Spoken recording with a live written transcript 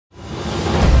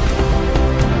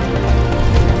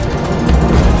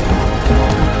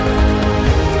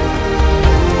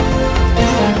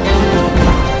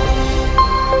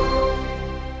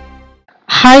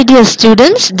Hi dear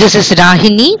students, this is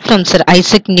Rahini from Sir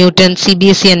Isaac Newton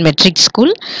CBSE and Metric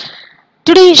School.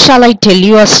 Today shall I tell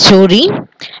you a story?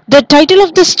 The title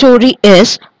of the story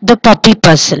is The Puppy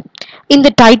Puzzle. In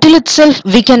the title itself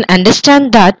we can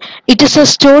understand that it is a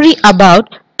story about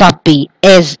puppy,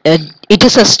 as it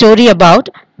is a story about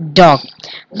dog.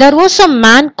 There was a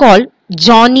man called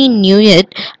Johnny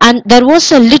Newett and there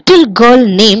was a little girl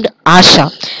named Asha.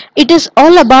 It is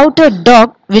all about a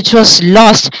dog which was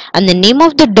lost and the name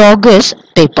of the dog is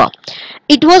Pepper.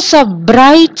 It was a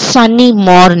bright sunny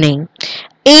morning.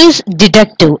 Ace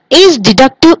Detective. Ace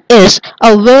Detective is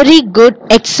a very good,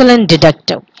 excellent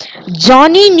detective.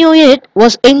 Johnny Newett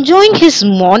was enjoying his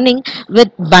morning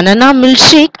with banana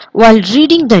milkshake while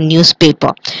reading the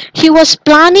newspaper. He was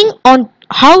planning on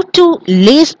how to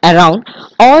laze around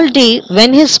all day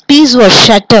when his peace was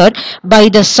shattered by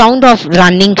the sound of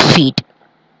running feet.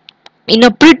 In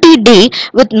a pretty day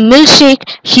with milkshake,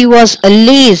 he was a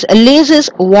laze. A laze is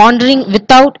wandering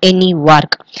without any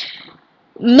work.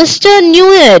 Mr.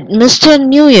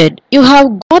 Newett, you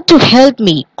have got to help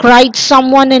me, cried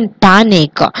someone in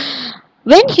panic.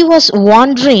 When he was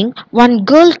wandering, one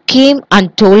girl came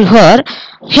and told her,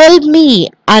 "Help me,"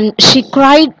 and she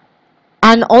cried,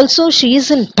 and also she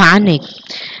is in panic.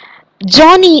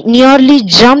 Johnny nearly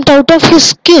jumped out of his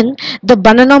skin. The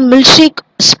banana milkshake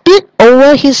spilled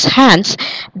over his hands.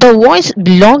 The voice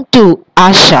belonged to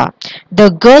Asha, the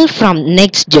girl from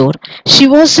next door. She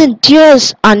was in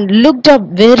tears and looked up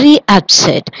very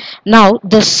upset. Now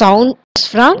the sound was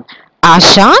from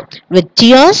Asha with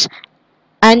tears,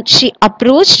 and she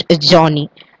approached Johnny.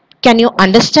 Can you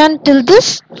understand till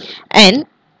this? And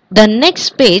the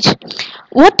next page,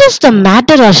 what is the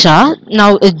matter, Asha?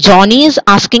 Now Johnny is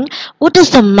asking, what is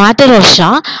the matter,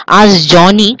 Asha? Asked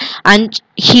Johnny, and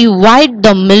he wiped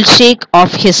the milkshake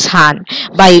off his hand.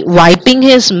 By wiping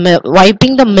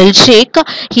the milkshake,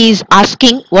 he is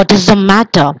asking, what is the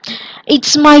matter?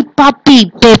 It's my puppy,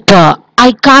 Pepper.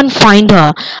 I can't find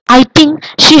her. I think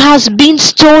she has been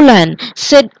stolen,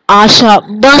 said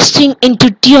Asha, bursting into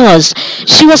tears.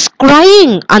 She was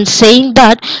crying and saying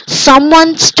that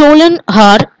someone stolen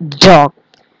her dog.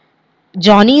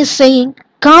 Johnny is saying,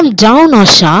 calm down,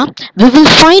 Asha. We will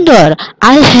find her.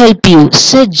 I'll help you,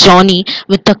 said Johnny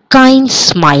with a kind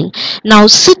smile. Now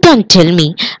sit and tell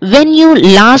me when you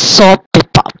last saw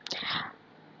Pepper.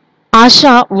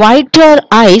 Asha wiped her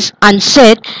eyes and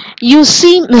said, you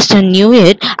see, Mr.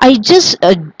 Newett, I just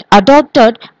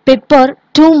adopted Pepper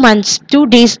 2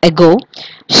 days ago.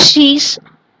 She's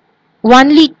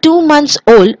only 2 months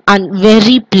old and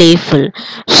very playful.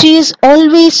 She is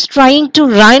always trying to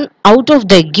run out of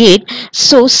the gate,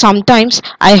 so sometimes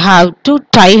I have to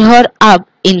tie her up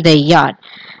in the yard.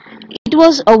 It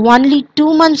was a only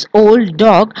 2 months old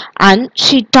dog and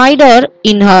she tied her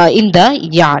in the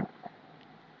yard.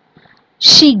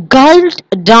 She gulped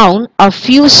down a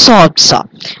few sobs.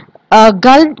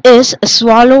 Gulp is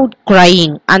swallowed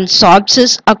crying, and sobs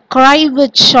is a cry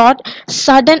with short,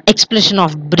 sudden explosion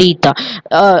of breath.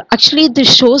 Actually,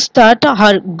 this shows that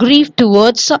her grief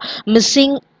towards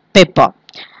missing Pepper.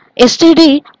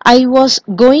 Yesterday, I was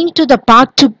going to the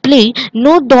park to play.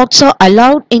 No dogs are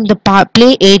allowed in the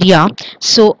play area,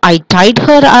 so I tied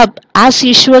her up as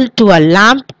usual to a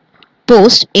lamp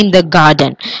post in the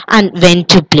garden and went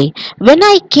to play. When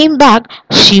I came back,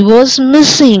 she was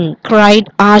missing, cried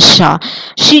Asha.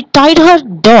 She tied her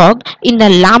dog in a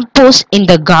lamppost in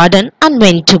the garden and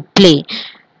went to play,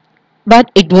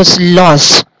 but it was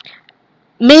lost.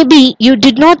 Maybe you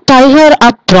did not tie her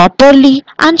up properly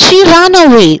and she ran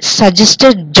away,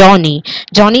 suggested Johnny.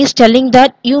 Johnny is telling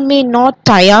that you may not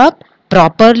tie up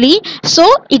properly,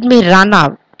 so it may run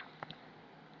out.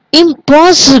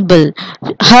 Impossible.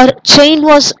 Her chain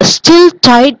was still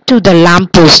tied to the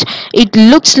lamppost. It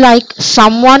looks like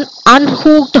someone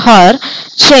unhooked her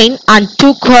chain and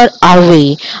took her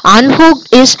away.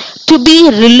 Unhooked is to be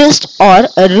released or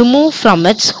removed from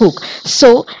its hook.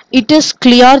 So it is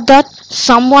clear that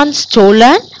someone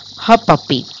stolen her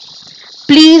puppy.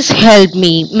 Please help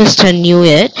me, Mr.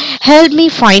 Newett. Help me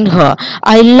find her.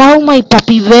 I love my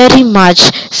puppy very much,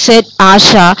 said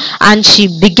Asha, and she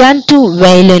began to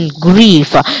wail in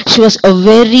grief. She was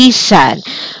very sad.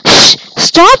 Shh,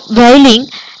 stop wailing.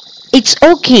 It's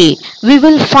okay. We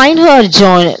will find her,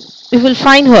 John. We will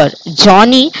find her.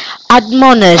 Johnny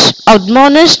admonished.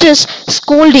 Admonished is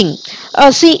scolding.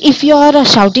 See, if you are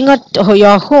shouting at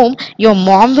your home, your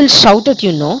mom will shout at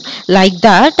you, no? Like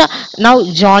that. Now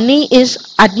Johnny is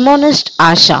admonished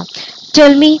Asha.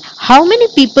 Tell me How many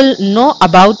people know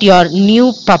about your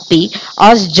new puppy?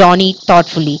 Asked Johnny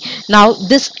thoughtfully. Now,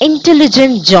 this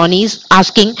intelligent Johnny is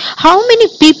asking, how many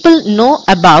people know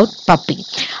about puppy?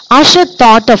 Asha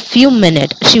thought a few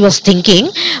minutes. She was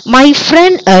thinking, my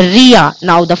friend Ria.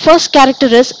 Now, the first character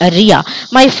is Ria.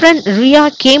 My friend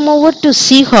Ria came over to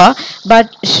see her,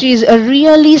 but she's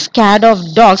really scared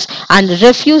of dogs and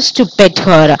refused to pet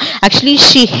her. Actually,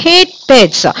 she hates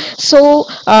pets. So,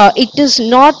 it is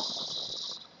not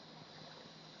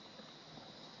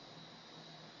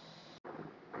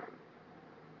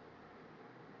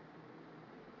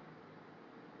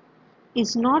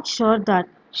is not sure that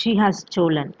she has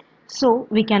stolen, so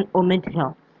we can omit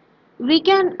her. We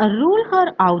can rule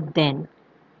her out then,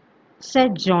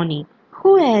 said Johnny.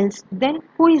 Who else? Then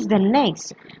who is the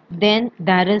next? Then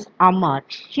there is Amar.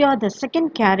 Here the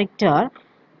second character,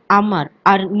 Amar,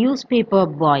 our newspaper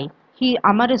boy.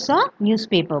 Amar is a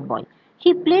newspaper boy.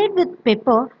 He played with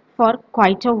Pepper for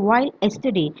quite a while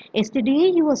yesterday.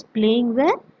 Yesterday he was playing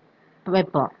with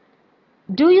Pepper.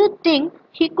 Do you think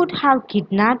he could have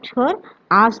kidnapped her?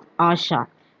 Asked Asha.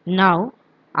 Now,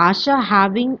 Asha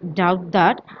having doubt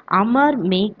that Amar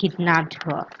may kidnapped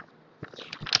her.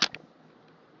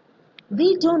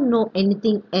 We don't know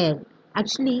anything else.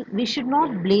 Actually, we should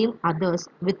not blame others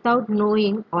without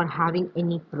knowing or having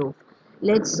any proof.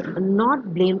 Let's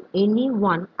not blame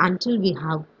anyone until we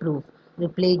have proof,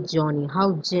 replied Johnny.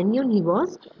 How genuine he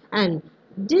was. And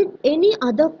did any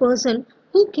other person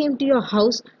who came to your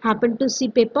house happen to see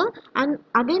Pepper? And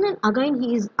again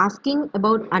he is asking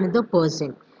about another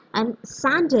person. And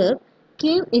Sander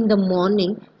came in the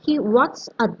morning. He works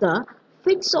at the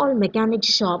Fix All mechanic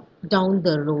shop down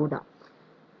the road.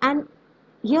 And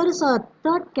here is a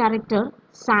third character,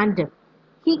 Sander.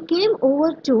 He came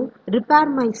over to repair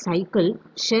my cycle,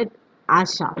 said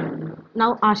Asha.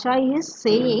 Now Asha is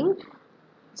saying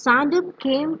Sandip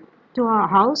came to her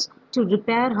house to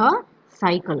repair her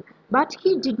cycle, but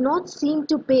he did not seem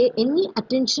to pay any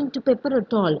attention to Pepper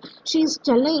at all. She is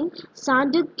telling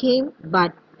Sandip came,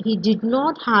 but he did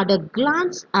not had a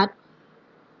glance at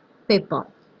Pepper.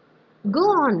 Go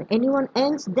on, anyone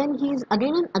else? Then he is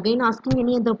again and again asking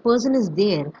any other person is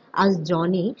there. Asked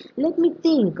Johnny. Let me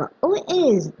think. Oh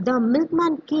yes, the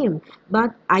milkman came, but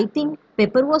I think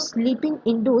Pepper was sleeping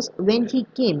indoors when he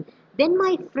came. Then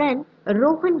my friend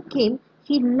Rohan came.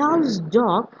 He loves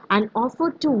dog and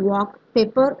offered to walk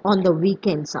Pepper on the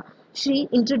weekends. She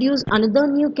introduced another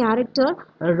new character,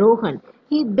 Rohan.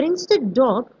 He brings the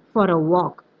dog for a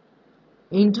walk.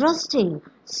 Interesting.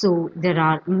 So there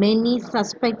are many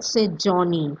suspects, said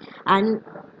Johnny, and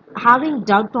having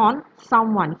doubt on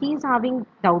someone. He is having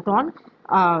doubt on.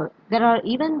 There are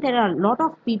a lot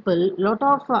of people, lot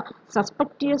of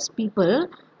suspicious people.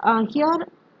 Here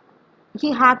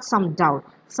he had some doubt.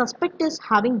 Suspect is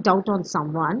having doubt on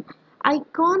someone. I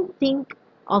can't think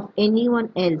of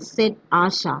anyone else, said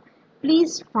Asha.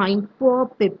 Please find poor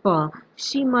Pippa.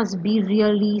 She must be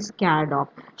really scared of.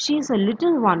 She's a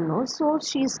little one, no? So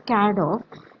she's scared of.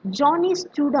 Johnny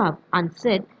stood up and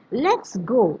said, let's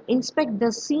go inspect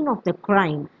the scene of the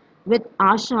crime. With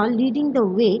Asha leading the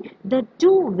way, the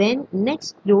two went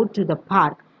next door to the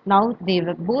park. Now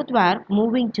both were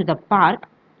moving to the park.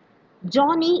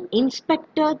 Johnny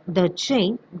inspected the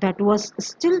chain that was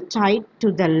still tied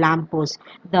to the lamppost.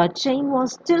 The chain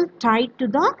was still tied to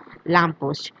the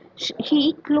lamppost.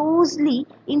 He closely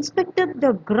inspected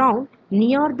the ground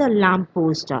near the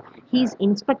lamppost. He is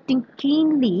inspecting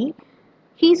keenly.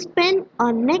 He spent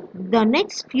the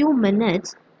next few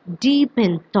minutes deep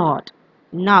in thought.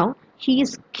 Now he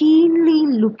is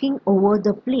keenly looking over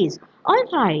the place. All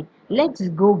right, let's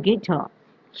go get her,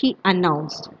 he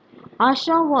announced.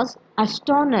 Asha was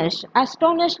astonished.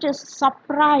 Astonished is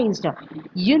surprised.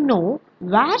 You know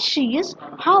where she is?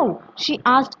 How? She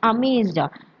asked, amazed.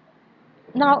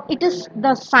 Now it is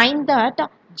the sign that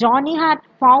Johnny had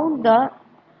found the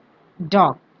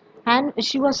dog. And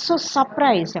she was so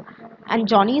surprised. And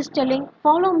Johnny is telling,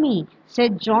 follow me,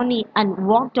 said Johnny, and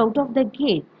walked out of the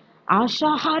gate.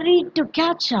 Asha hurried to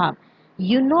catch up.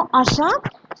 You know, Asha,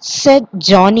 said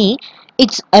Johnny,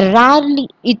 it's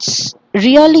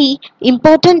really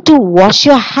important to wash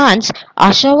your hands.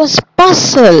 Asha was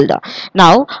puzzled.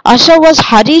 Now, Asha was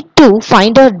hurried to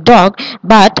find her dog,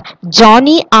 but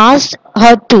Johnny asked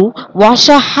her to wash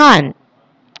her hand.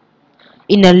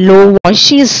 In a low voice,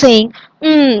 she is saying,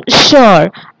 sure,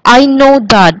 I know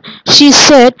that, she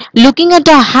said, looking at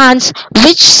her hands,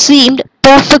 which seemed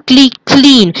perfectly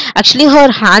clean. Actually,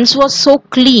 her hands were so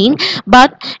clean,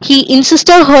 but he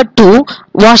insisted her to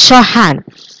wash her hand.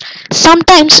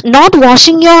 Sometimes not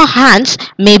washing your hands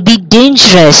may be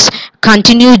dangerous.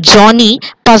 continued Johnny,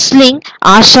 puzzling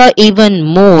Asha even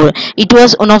more. It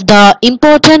was one of the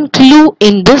important clue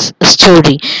in this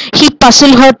story. He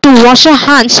puzzled her to wash her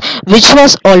hands, which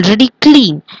was already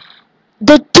clean.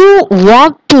 The two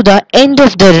walked to the end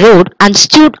of the road and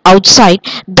stood outside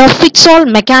the Fix-All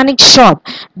mechanic shop.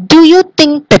 "Do you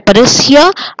think Pepper is here?"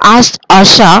 asked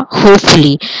Asha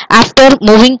hopefully. After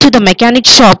moving to the mechanic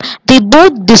shop, they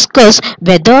both discussed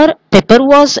whether Pepper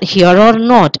was here or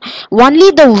not.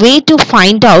 "Only the way to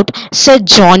find out," said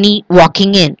Johnny,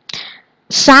 walking in.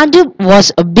 Sandeep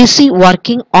was busy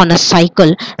working on a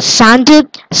cycle.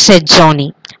 "Sandeep," said Johnny.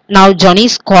 Now Johnny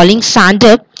is calling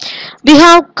Sandeep. "We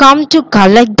have come to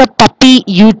collect the puppy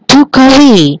you took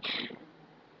away."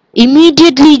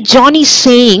 Immediately Johnny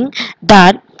saying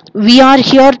that we are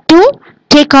here to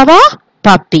take our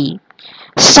puppy.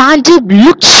 Sandeep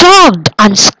looked shocked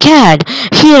and scared.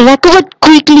 He recovered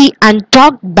quickly and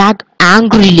talked back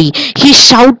angrily. He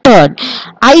shouted,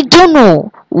 "I don't know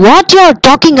what you're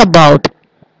talking about."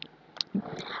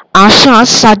 Asha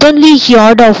suddenly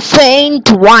heard a faint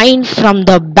whine from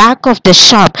the back of the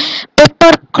shop.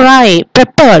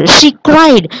 Pepper, she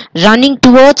cried, running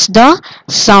towards the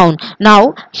sound.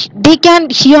 Now they can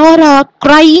hear a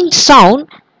crying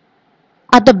sound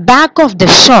at the back of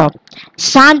the shop.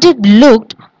 Sandeep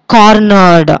looked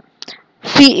cornered.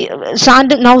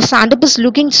 Sandeep is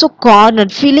looking so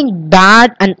cornered, feeling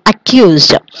bad and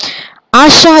accused.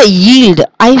 Asha yelled,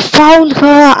 I found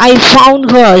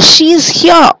her, she's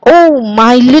here, oh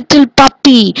my little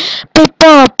puppy,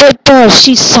 Pepper, Pepper,"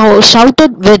 she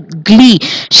shouted with glee.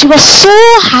 She was so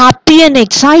happy and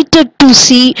excited to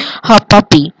see her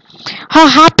puppy. Her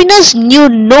happiness knew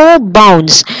no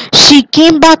bounds. She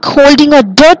came back holding a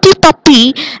dirty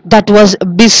puppy that was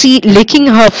busy licking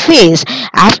her face.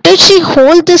 After she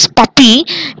held this puppy,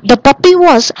 the puppy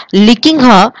was licking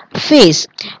her face.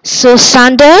 "So,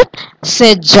 Sander,"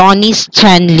 said Johnny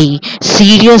sternly.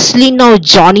 Seriously, now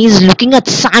Johnny is looking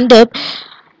at Sander.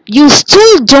 "You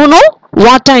still don't know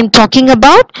what I'm talking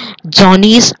about?"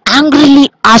 Johnny is angrily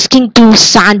asking to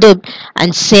Sander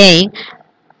and saying,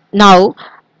 now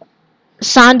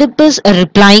Sandeep is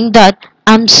replying that,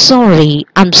 I'm so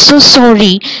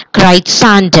sorry," cried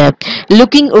Sandeep,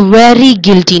 looking very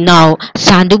guilty now.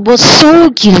 Sandeep was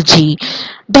so guilty.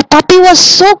 "The puppy was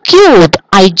so cute.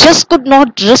 I just could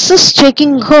not resist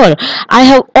taking her. I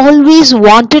have always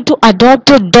wanted to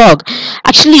adopt a dog."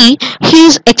 Actually, he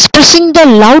is expressing the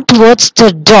love towards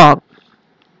the dog.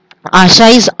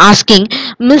 Asha is asking,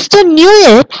 "Mr.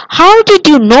 Newt, how did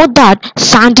you know that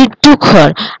Sandy took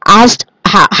her?" asked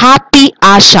happy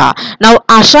Asha. Now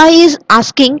Asha is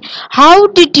asking, "How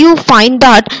did you find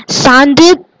that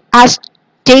Sandy has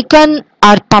taken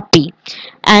our puppy?"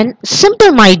 And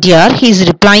 "Simple, my dear," he is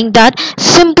replying that,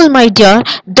 "Simple, my dear,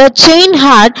 the chain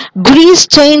had grease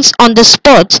stains on the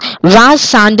spots where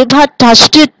Sandeep had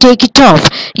touched it. Take it off.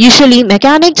 Usually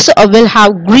mechanics will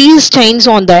have grease stains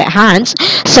on their hands,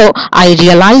 so I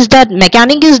realized that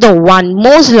mechanic is the one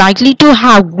most likely to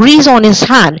have grease on his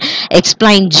hand,"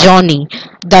 explained Johnny.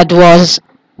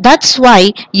 That's why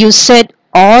you said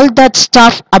all that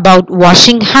stuff about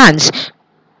washing hands,"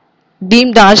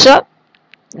 beamed Asha.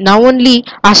 Now only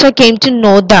Asha came to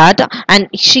know that, and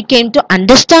she came to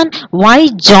understand why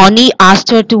Johnny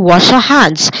asked her to wash her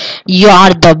hands. "You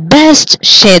are the best,"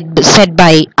 said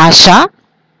by Asha.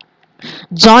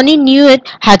 Johnny knew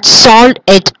it had solved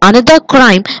yet another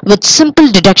crime with simple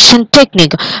deduction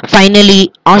technique. Finally,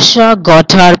 Asha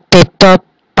got her Pepper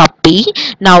puppy.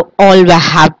 Now all were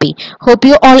happy. Hope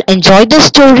you all enjoyed the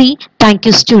story. Thank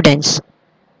you, students.